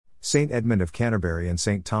Saint Edmund of Canterbury and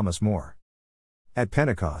Saint Thomas More. At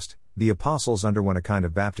Pentecost, the apostles underwent a kind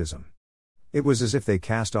of baptism. It was as if they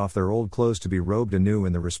cast off their old clothes to be robed anew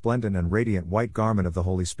in the resplendent and radiant white garment of the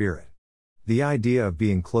Holy Spirit. The idea of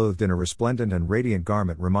being clothed in a resplendent and radiant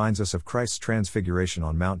garment reminds us of Christ's transfiguration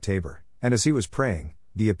on Mount Tabor, and as he was praying,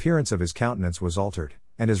 the appearance of his countenance was altered,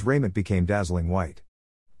 and his raiment became dazzling white.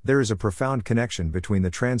 There is a profound connection between the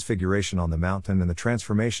transfiguration on the mountain and the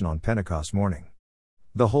transformation on Pentecost morning.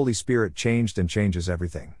 The Holy Spirit changed and changes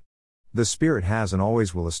everything. The Spirit has and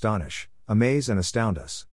always will astonish, amaze and astound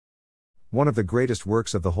us. One of the greatest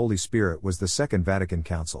works of the Holy Spirit was the Second Vatican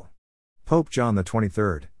Council. Pope John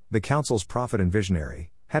XXIII, the Council's prophet and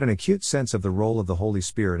visionary, had an acute sense of the role of the Holy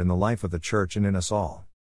Spirit in the life of the Church and in us all.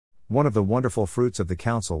 One of the wonderful fruits of the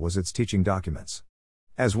Council was its teaching documents.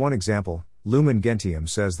 As one example, Lumen Gentium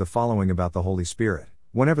says the following about the Holy Spirit: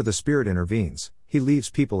 whenever the Spirit intervenes, he leaves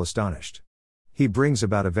people astonished. He brings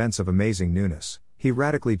about events of amazing newness, he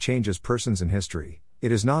radically changes persons in history.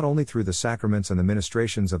 It is not only through the sacraments and the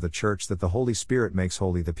ministrations of the Church that the Holy Spirit makes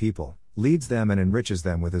holy the people, leads them and enriches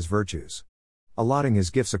them with his virtues. Allotting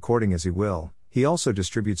his gifts according as he will, he also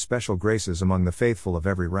distributes special graces among the faithful of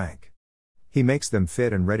every rank. He makes them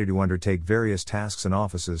fit and ready to undertake various tasks and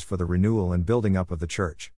offices for the renewal and building up of the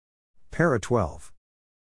Church. Para 12.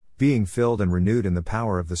 Being filled and renewed in the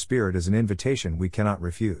power of the Spirit is an invitation we cannot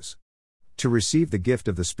refuse. To receive the gift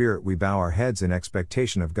of the Spirit, we bow our heads in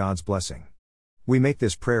expectation of God's blessing. We make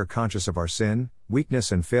this prayer conscious of our sin,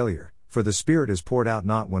 weakness and failure, for the Spirit is poured out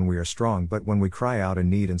not when we are strong but when we cry out in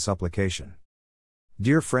need and supplication.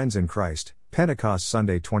 Dear friends in Christ, Pentecost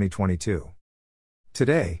Sunday 2022.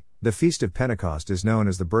 Today, the Feast of Pentecost is known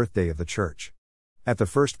as the birthday of the Church. At the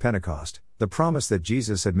first Pentecost, the promise that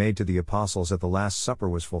Jesus had made to the apostles at the Last Supper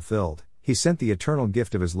was fulfilled. He sent the eternal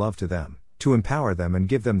gift of his love to them, to empower them and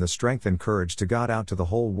give them the strength and courage to go out to the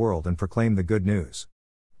whole world and proclaim the good news.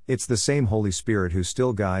 It's the same Holy Spirit who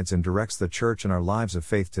still guides and directs the Church and our lives of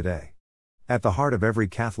faith today. At the heart of every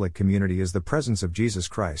Catholic community is the presence of Jesus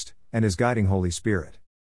Christ, and his guiding Holy Spirit.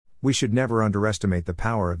 We should never underestimate the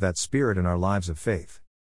power of that Spirit in our lives of faith.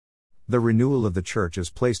 The renewal of the Church is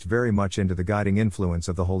placed very much into the guiding influence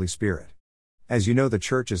of the Holy Spirit. As you know, the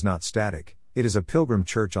Church is not static, it is a pilgrim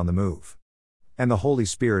church on the move. And the Holy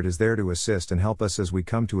Spirit is there to assist and help us as we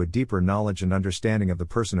come to a deeper knowledge and understanding of the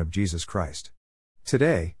person of Jesus Christ.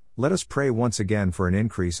 Today, let us pray once again for an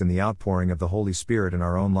increase in the outpouring of the Holy Spirit in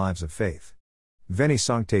our own lives of faith. Veni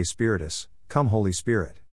Sancte Spiritus, come Holy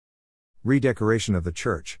Spirit. Redecoration of the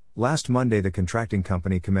Church. Last Monday the contracting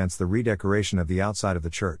company commenced the redecoration of the outside of the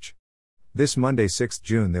church. This Monday 6th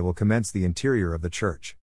June they will commence the interior of the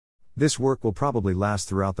church. This work will probably last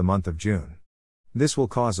throughout the month of June. This will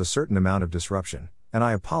cause a certain amount of disruption, and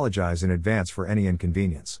I apologize in advance for any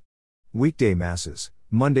inconvenience. Weekday Masses,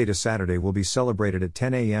 Monday to Saturday, will be celebrated at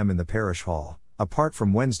 10 a.m. in the parish hall, apart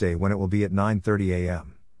from Wednesday when it will be at 9:30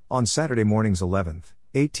 a.m. On Saturday mornings 11th,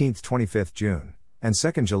 18th, 25th June, and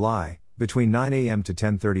 2nd July, between 9 a.m. to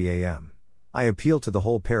 10:30 a.m. I appeal to the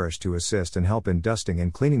whole parish to assist and help in dusting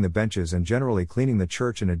and cleaning the benches and generally cleaning the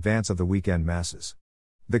church in advance of the weekend Masses.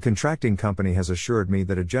 The contracting company has assured me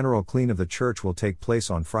that a general clean of the church will take place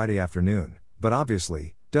on Friday afternoon, but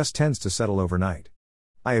obviously, dust tends to settle overnight.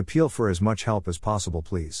 I appeal for as much help as possible,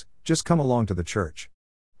 please, just come along to the church.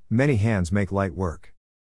 Many hands make light work.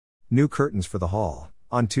 New curtains for the hall.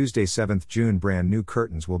 On Tuesday 7th June brand new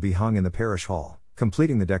curtains will be hung in the parish hall,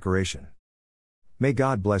 completing the decoration. May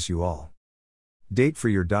God bless you all. Date for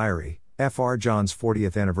your diary, Fr. John's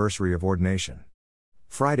 40th anniversary of ordination.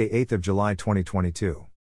 Friday 8th of July 2022.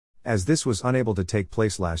 As this was unable to take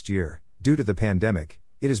place last year, due to the pandemic,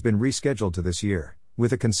 it has been rescheduled to this year,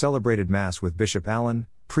 with a concelebrated Mass with Bishop Allen,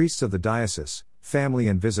 priests of the diocese, family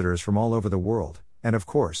and visitors from all over the world, and of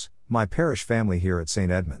course, my parish family here at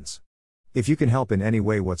St. Edmunds. If you can help in any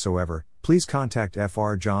way whatsoever, please contact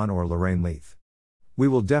Fr. John or Lorraine Leith. We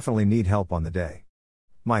will definitely need help on the day.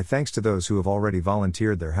 My thanks to those who have already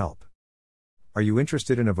volunteered their help. Are you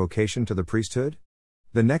interested in a vocation to the priesthood?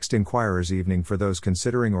 The next Inquirer's Evening for those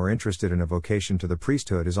considering or interested in a vocation to the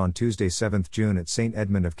priesthood is on Tuesday 7th June at St.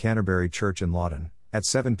 Edmund of Canterbury Church in Lawton, at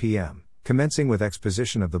 7 p.m., commencing with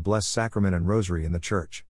exposition of the Blessed Sacrament and Rosary in the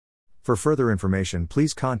church. For further information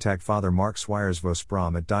please contact Father Mark Swires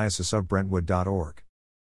Vosbrom at dioceseofbrentwood.org.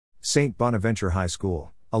 St. Bonaventure High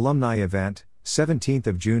School, Alumni Event, 17th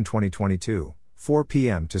of June 2022, 4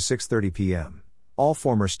 p.m. to 6:30 p.m. All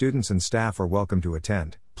former students and staff are welcome to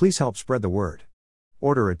attend. Please help spread the word.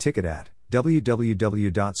 Order a ticket at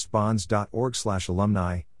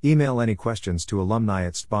www.spons.org/alumni. Email any questions to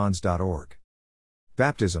alumni@spons.org.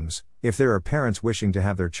 Baptisms. If there are parents wishing to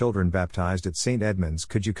have their children baptized at St. Edmunds,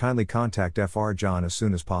 could you kindly contact Fr. John as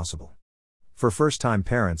soon as possible? For first-time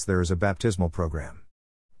parents, there is a baptismal program.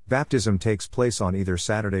 Baptism takes place on either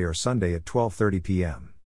Saturday or Sunday at 12:30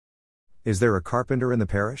 p.m. Is there a carpenter in the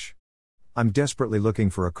parish? I'm desperately looking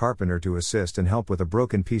for a carpenter to assist and help with a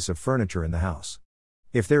broken piece of furniture in the house.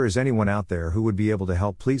 If there is anyone out there who would be able to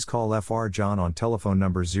help, please call Fr. John on telephone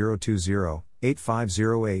number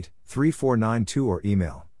 020-8508-3492 or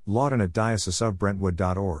email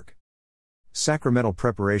lawton@dioceseofbrentwood.org. Sacramental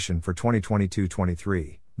preparation for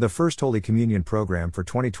 2022-23. The First Holy Communion program for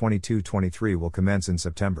 2022-23 will commence in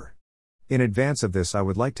September. In advance of this, I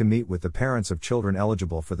would like to meet with the parents of children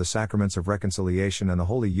eligible for the Sacraments of Reconciliation and the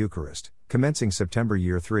Holy Eucharist, commencing September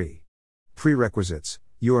Year 3. Prerequisites: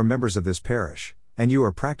 you are members of this parish, and you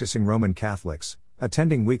are practicing Roman Catholics,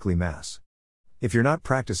 attending weekly Mass. If you're not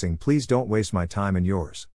practicing, please don't waste my time and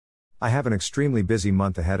yours. I have an extremely busy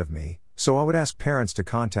month ahead of me, so I would ask parents to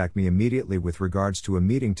contact me immediately with regards to a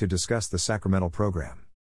meeting to discuss the sacramental program.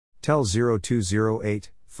 Tell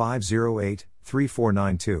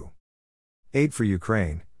 0208-508-3492. Aid for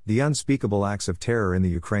Ukraine. The unspeakable acts of terror in the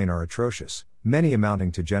Ukraine are atrocious, many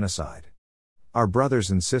amounting to genocide. Our brothers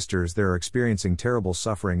and sisters there are experiencing terrible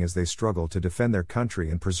suffering as they struggle to defend their country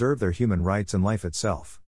and preserve their human rights and life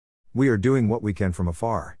itself. We are doing what we can from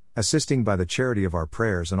afar, assisting by the charity of our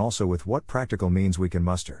prayers and also with what practical means we can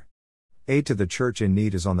muster. Aid to the Church in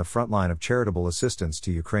Need is on the front line of charitable assistance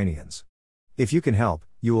to Ukrainians. If you can help,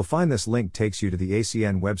 you will find this link takes you to the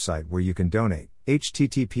ACN website where you can donate,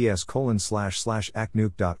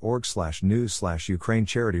 https://acnuc.org/news/Ukraine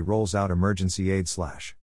charity rolls out emergency aid/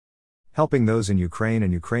 Helping those in Ukraine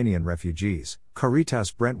and Ukrainian refugees.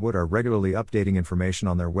 Caritas Brentwood are regularly updating information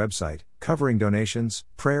on their website, covering donations,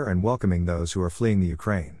 prayer and welcoming those who are fleeing the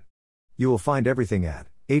Ukraine. You will find everything at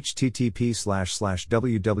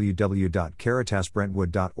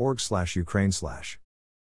http://www.caritasbrentwood.org/Ukraine/.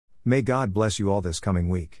 May God bless you all this coming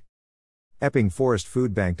week. Epping Forest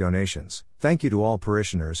Food Bank donations. Thank you to all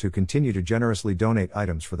parishioners who continue to generously donate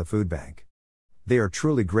items for the food bank. They are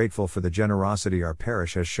truly grateful for the generosity our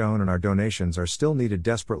parish has shown, and our donations are still needed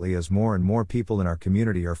desperately as more and more people in our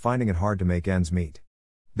community are finding it hard to make ends meet.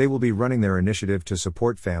 They will be running their initiative to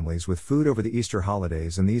support families with food over the Easter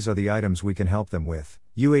holidays, and these are the items we can help them with: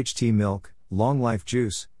 UHT milk, Long Life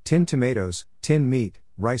juice, tinned tomatoes, tinned meat,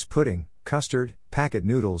 rice pudding, custard, packet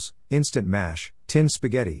noodles, instant mash, tinned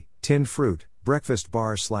spaghetti, tinned fruit, breakfast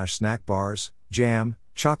bars/snack bars, jam,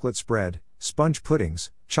 chocolate spread, sponge puddings,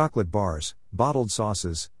 chocolate bars, bottled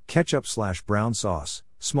sauces, ketchup/brown sauce,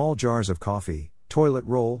 small jars of coffee, toilet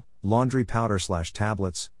roll, laundry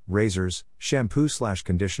powder/tablets, razors,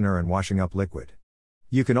 shampoo/conditioner and washing up liquid.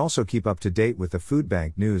 You can also keep up to date with the food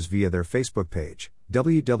bank news via their Facebook page,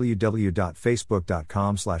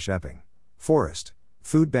 www.facebook.com/Epping Forest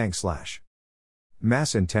Food Bank/.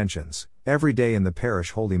 Mass intentions. Every day in the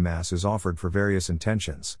parish Holy Mass is offered for various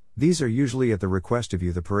intentions. These are usually at the request of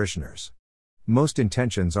you, the parishioners. Most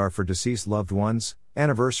intentions are for deceased loved ones,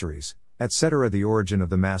 anniversaries, etc. The origin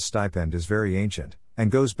of the Mass stipend is very ancient,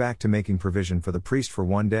 and goes back to making provision for the priest for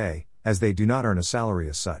one day, as they do not earn a salary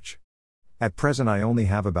as such. At present I only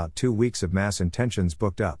have about 2 weeks of Mass intentions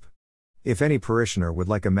booked up. If any parishioner would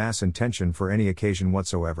like a Mass intention for any occasion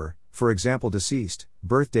whatsoever, for example deceased,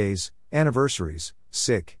 birthdays, anniversaries,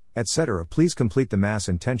 sick, etc., please complete the Mass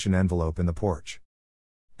intention envelope in the porch.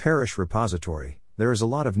 Parish Repository. There is a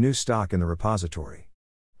lot of new stock in the repository.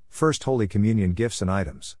 First Holy Communion gifts and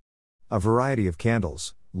items. A variety of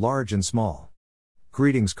candles, large and small.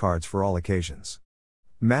 Greetings cards for all occasions.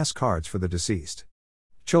 Mass cards for the deceased.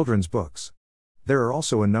 Children's books. There are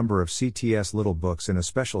also a number of CTS little books in a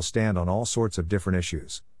special stand on all sorts of different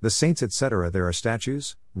issues, the saints etc. There are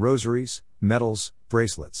statues, rosaries, medals,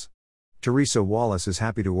 bracelets. Teresa Wallace is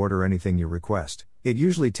happy to order anything you request. It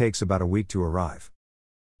usually takes about a week to arrive.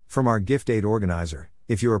 From our gift aid organizer,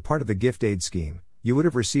 if you are part of the gift aid scheme, you would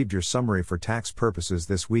have received your summary for tax purposes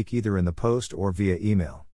this week either in the post or via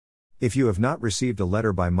email. If you have not received a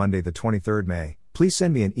letter by Monday the 23rd May, please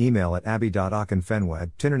send me an email at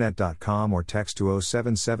abby.okenfenwa@tinternet.com or text to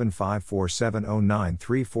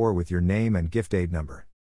 07754700934 with your name and gift aid number.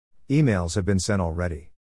 Emails have been sent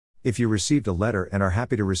already. If you received a letter and are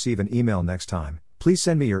happy to receive an email next time, please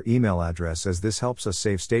send me your email address, as this helps us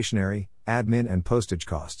save stationery, admin and postage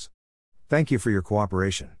costs. Thank you for your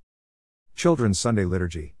cooperation. Children's Sunday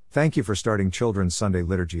Liturgy. Thank you for starting Children's Sunday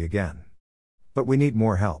Liturgy again. But we need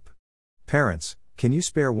more help. Parents, can you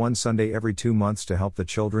spare one Sunday every 2 months to help the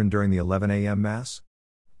children during the 11 a.m. Mass?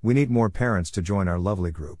 We need more parents to join our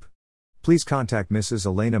lovely group. Please contact Mrs.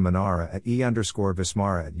 Elena Manara at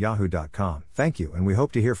e_vismara@yahoo.com. Thank you, and we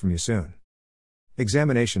hope to hear from you soon.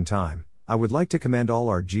 Examination time. I would like to commend all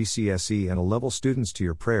our GCSE and A-level students to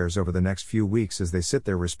your prayers over the next few weeks as they sit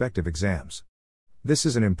their respective exams. This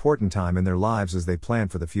is an important time in their lives as they plan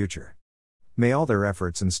for the future. May all their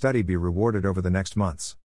efforts and study be rewarded over the next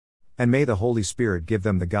months. And may the Holy Spirit give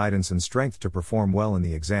them the guidance and strength to perform well in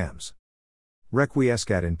the exams.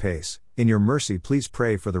 Requiescat in pace. In your mercy, please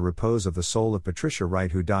pray for the repose of the soul of Patricia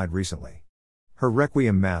Wright, who died recently. Her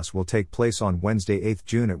Requiem Mass will take place on Wednesday, 8th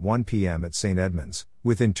June at 1 p.m. at St. Edmunds,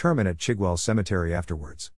 with interment at Chigwell Cemetery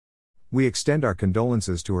afterwards. We extend our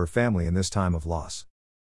condolences to her family in this time of loss.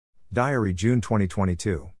 Diary, June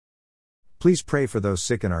 2022. Please pray for those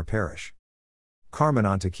sick in our parish. Carmen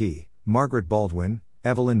Antaqui, Margaret Baldwin,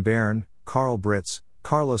 Evelyn Bairn, Carl Britz,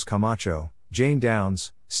 Carlos Camacho, Jane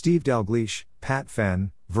Downs, Steve Dalgleish, Pat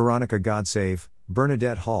Fenn, Veronica Godsave,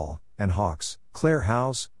 Bernadette Hall, and Hawks, Claire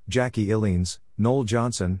Howes, Jackie Illines, Noel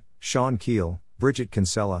Johnson, Sean Keel, Bridget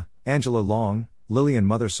Kinsella, Angela Long, Lillian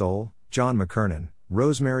Mothersoul, John McKernan,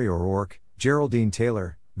 Rosemary O'Rourke, Geraldine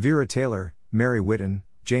Taylor, Vera Taylor, Mary Whitten,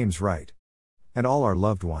 James Wright. And all our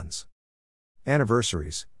loved ones.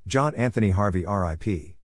 Anniversaries. John Anthony Harvey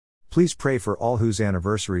RIP. Please pray for all whose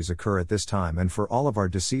anniversaries occur at this time and for all of our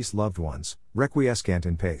deceased loved ones. Requiescant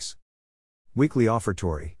in pace. Weekly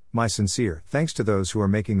offertory. My sincere thanks to those who are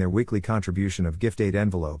making their weekly contribution of gift aid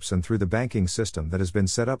envelopes and through the banking system that has been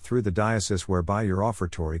set up through the diocese, whereby your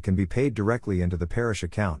offertory can be paid directly into the parish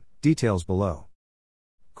account. Details below.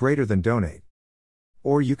 Greater than donate.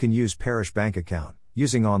 Or you can use parish bank account,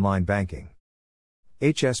 using online banking.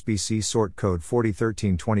 HSBC sort code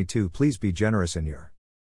 401322. Please be generous in your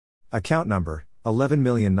account number,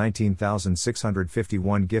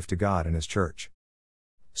 11,019,651. Gift to God and His Church.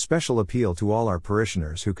 Special appeal to all our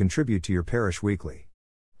parishioners who contribute to your parish weekly.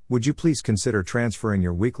 Would you please consider transferring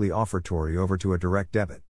your weekly offertory over to a direct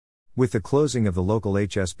debit? With the closing of the local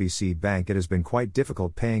HSBC bank, it has been quite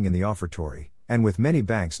difficult paying in the offertory, and with many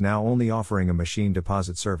banks now only offering a machine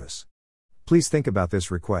deposit service. Please think about this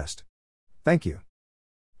request. Thank you.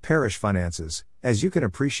 Parish finances. As you can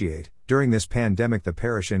appreciate, during this pandemic the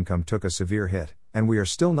parish income took a severe hit, and we are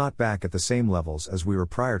still not back at the same levels as we were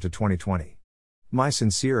prior to 2020. My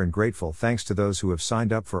sincere and grateful thanks to those who have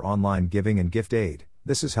signed up for online giving and gift aid.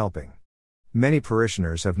 This is helping. Many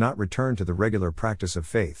parishioners have not returned to the regular practice of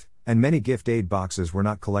faith, and many gift aid boxes were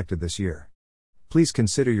not collected this year. Please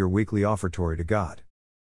consider your weekly offertory to God.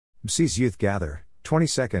 BC's Youth Gather,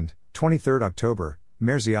 22nd, 23rd October,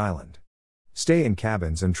 Mersey Island. Stay in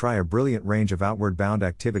cabins and try a brilliant range of outward bound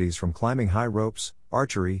activities, from climbing high ropes,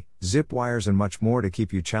 archery, zip wires and much more, to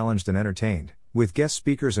keep you challenged and entertained, with guest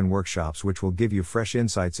speakers and workshops which will give you fresh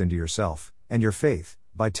insights into yourself and your faith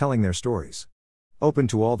by telling their stories. Open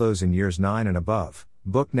to all those in years 9 and above.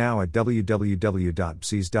 Book now at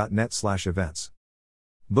www.bcs.net/events.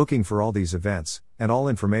 Booking for all these events, and all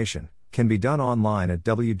information, can be done online at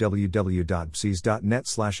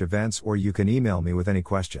www.bcs.net/events, or you can email me with any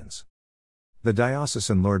questions. The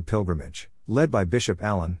Diocesan Lourdes Pilgrimage, led by Bishop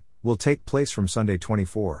Allen, will take place from Sunday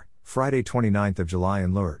 24, Friday 29th of July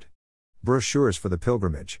in Lourdes. Brochures for the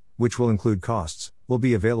pilgrimage, which will include costs, will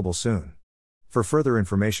be available soon. For further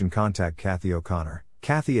information, contact Kathy O'Connor,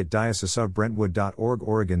 Kathy@dioceseofbrentwood.org,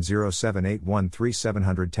 Oregon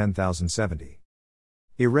 07813710010,070.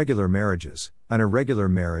 Irregular marriages. An irregular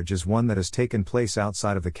marriage is one that has taken place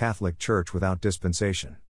outside of the Catholic Church without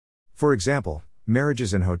dispensation. For example,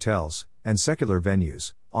 marriages in hotels and secular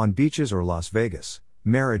venues, on beaches or Las Vegas,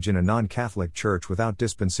 marriage in a non-Catholic church without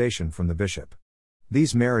dispensation from the bishop.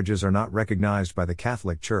 These marriages are not recognized by the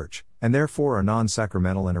Catholic Church, and therefore are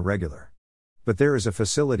non-sacramental and irregular. But there is a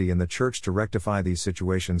facility in the Church to rectify these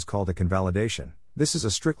situations called a convalidation. This is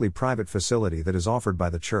a strictly private facility that is offered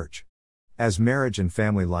by the Church. As marriage and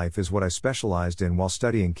family life is what I specialized in while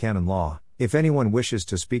studying canon law, if anyone wishes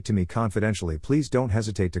to speak to me confidentially, please don't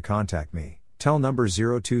hesitate to contact me. Tel number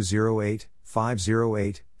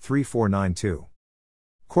 0208-508-3492.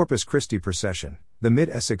 Corpus Christi Procession. The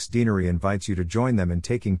Mid-Essex Deanery invites you to join them in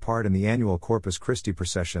taking part in the annual Corpus Christi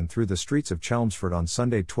procession through the streets of Chelmsford on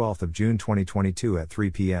Sunday 12th of June 2022 at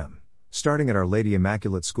 3 p.m. Starting at Our Lady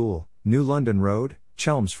Immaculate School, New London Road,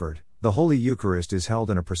 Chelmsford, the Holy Eucharist is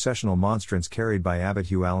held in a processional monstrance carried by Abbot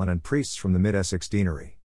Hugh Allen and priests from the Mid-Essex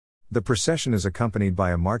Deanery. The procession is accompanied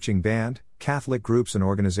by a marching band, Catholic groups and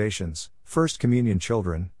organizations, First Communion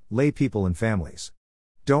children, lay people and families.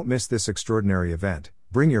 Don't miss this extraordinary event.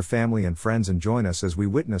 Bring your family and friends and join us as we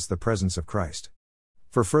witness the presence of Christ.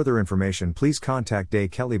 For further information, please contact Day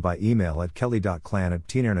Kelly by email at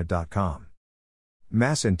kelly.clan@teenernet.com.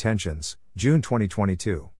 Mass Intentions, June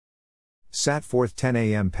 2022. Sat forth 10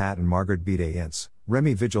 a.m. Pat and Margaret Bede Ince,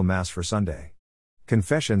 Remy Vigil Mass for Sunday.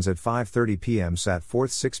 Confessions at 5:30 p.m. Sat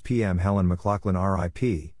forth 6 p.m. Helen McLaughlin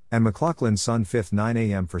RIP, and McLaughlin's son 5th 9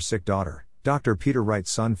 a.m. for sick daughter, Dr. Peter Wright's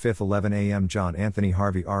son 5th 11 a.m. John Anthony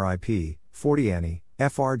Harvey RIP, 40 Annie,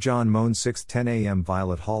 Fr. John Moan 6th 10 a.m.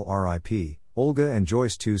 Violet Hall RIP, Olga and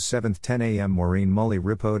Joyce 2 7th 10 a.m. Maureen Mully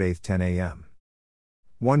Ripode 8th 10 a.m.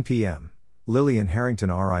 1 p.m. Lillian Harrington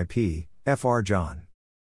RIP, Fr. John.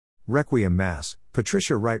 Requiem Mass,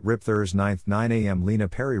 Patricia Wright Rip Thurs 9th 9 a.m. Lena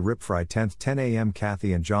Perry Rip Fry 10th 10 a.m.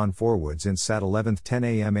 Kathy and John Forwoods in Sat 11th 10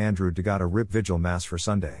 a.m. Andrew Degata Rip Vigil Mass for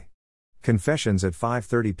Sunday. Confessions at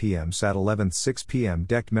 5:30 p.m. Sat 11th 6 p.m.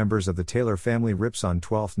 Decked members of the Taylor family Rips on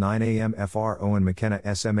 12th 9 a.m. Fr. Owen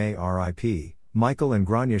McKenna SMA RIP, Michael and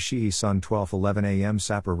Grania Sheehy son 12th 11 a.m.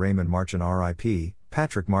 Sapper Raymond Marchant RIP,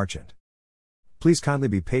 Patrick Marchant. Please kindly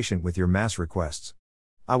be patient with your Mass requests.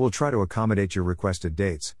 I will try to accommodate your requested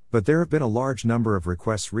dates, but there have been a large number of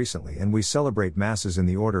requests recently and we celebrate Masses in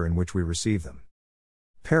the order in which we receive them.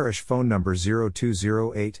 Parish phone number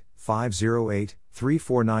 0208 508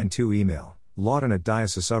 3492. Email,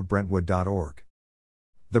 lawton@dioceseofbrentwood.org.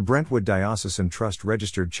 The Brentwood Diocesan Trust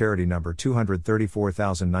Registered Charity Number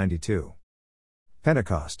 234092.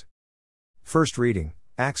 Pentecost. First reading,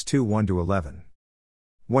 Acts 2 1-11.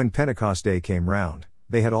 When Pentecost Day came round,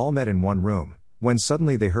 they had all met in one room, when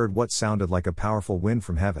suddenly they heard what sounded like a powerful wind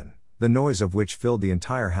from heaven, the noise of which filled the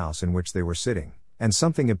entire house in which they were sitting, and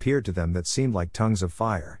something appeared to them that seemed like tongues of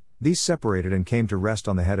fire. These separated and came to rest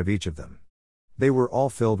on the head of each of them. They were all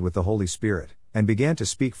filled with the Holy Spirit, and began to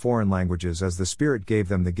speak foreign languages as the Spirit gave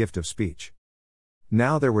them the gift of speech.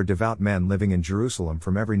 Now there were devout men living in Jerusalem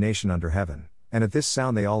from every nation under heaven, and at this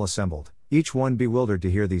sound they all assembled, each one bewildered to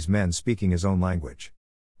hear these men speaking his own language.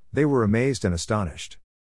 They were amazed and astonished.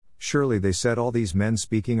 Surely, they said, all these men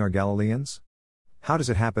speaking are Galileans? How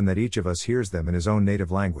does it happen that each of us hears them in his own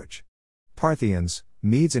native language? Parthians,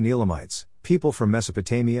 Medes and Elamites, people from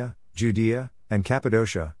Mesopotamia, Judea, and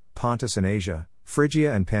Cappadocia, Pontus and Asia,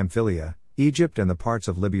 Phrygia and Pamphylia, Egypt and the parts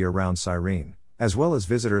of Libya around Cyrene, as well as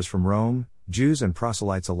visitors from Rome, Jews and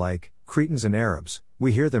proselytes alike, Cretans and Arabs,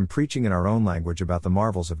 we hear them preaching in our own language about the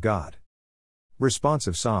marvels of God.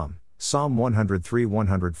 Responsive Psalm, Psalm 103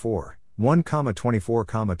 104.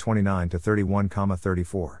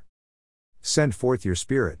 1,24,29-31,34. Send forth your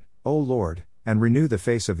Spirit, O Lord, and renew the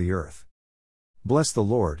face of the earth. Bless the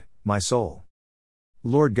Lord, my soul.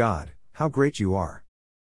 Lord God, how great you are!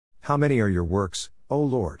 How many are your works, O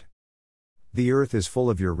Lord! The earth is full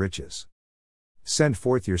of your riches. Send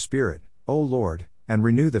forth your Spirit, O Lord, and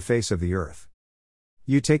renew the face of the earth.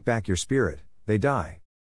 You take back your spirit, they die,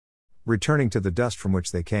 returning to the dust from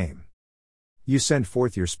which they came. You send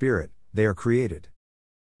forth your Spirit, they are created.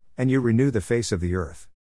 And you renew the face of the earth.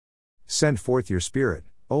 Send forth your Spirit,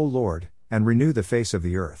 O Lord, and renew the face of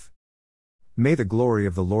the earth. May the glory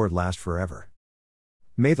of the Lord last forever.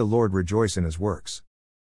 May the Lord rejoice in his works.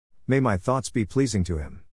 May my thoughts be pleasing to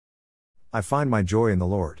him. I find my joy in the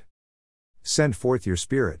Lord. Send forth your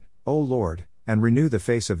Spirit, O Lord, and renew the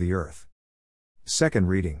face of the earth. Second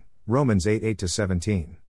reading, Romans 8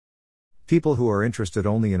 8-17. People who are interested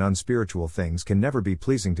only in unspiritual things can never be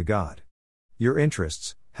pleasing to God. Your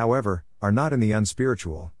interests, however, are not in the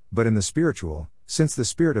unspiritual, but in the spiritual, since the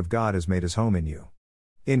Spirit of God has made his home in you.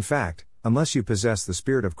 In fact, unless you possess the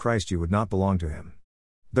Spirit of Christ, you would not belong to him.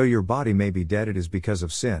 Though your body may be dead, it is because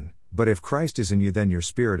of sin, but if Christ is in you, then your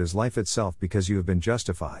spirit is life itself, because you have been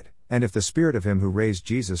justified, and if the Spirit of him who raised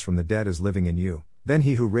Jesus from the dead is living in you, then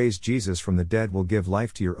he who raised Jesus from the dead will give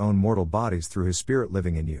life to your own mortal bodies through his Spirit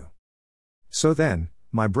living in you. So then,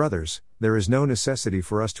 my brothers, there is no necessity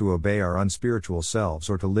for us to obey our unspiritual selves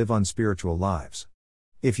or to live unspiritual lives.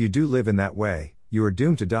 If you do live in that way, you are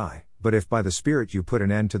doomed to die, but if by the Spirit you put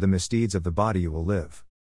an end to the misdeeds of the body, you will live.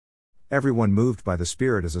 Everyone moved by the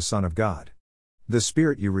Spirit is a son of God. The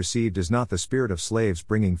Spirit you received is not the spirit of slaves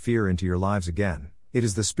bringing fear into your lives again, it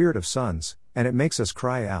is the Spirit of sons, and it makes us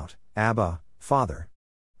cry out, Abba, Father.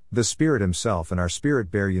 The Spirit himself and our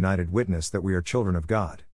spirit bear united witness that we are children of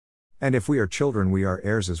God. And if we are children, we are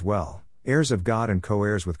heirs as well, heirs of God and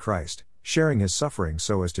co-heirs with Christ, sharing his suffering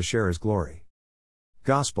so as to share his glory.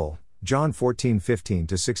 Gospel, John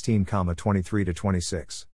 14:15-16,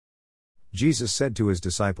 23-26. Jesus said to his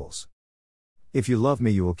disciples, If you love me,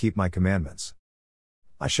 you will keep my commandments.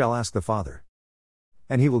 I shall ask the Father,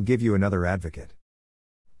 and he will give you another advocate,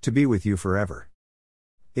 to be with you forever.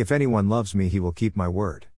 If anyone loves me, he will keep my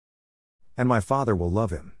word. And my Father will love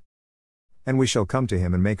him. And we shall come to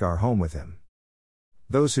him and make our home with him.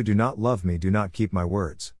 Those who do not love me do not keep my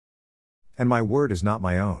words. And my word is not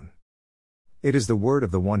my own. It is the word of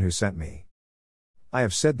the one who sent me. I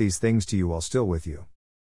have said these things to you while still with you.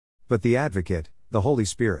 But the Advocate, the Holy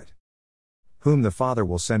Spirit, whom the Father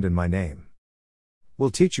will send in my name, will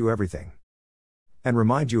teach you everything, and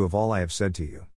remind you of all I have said to you.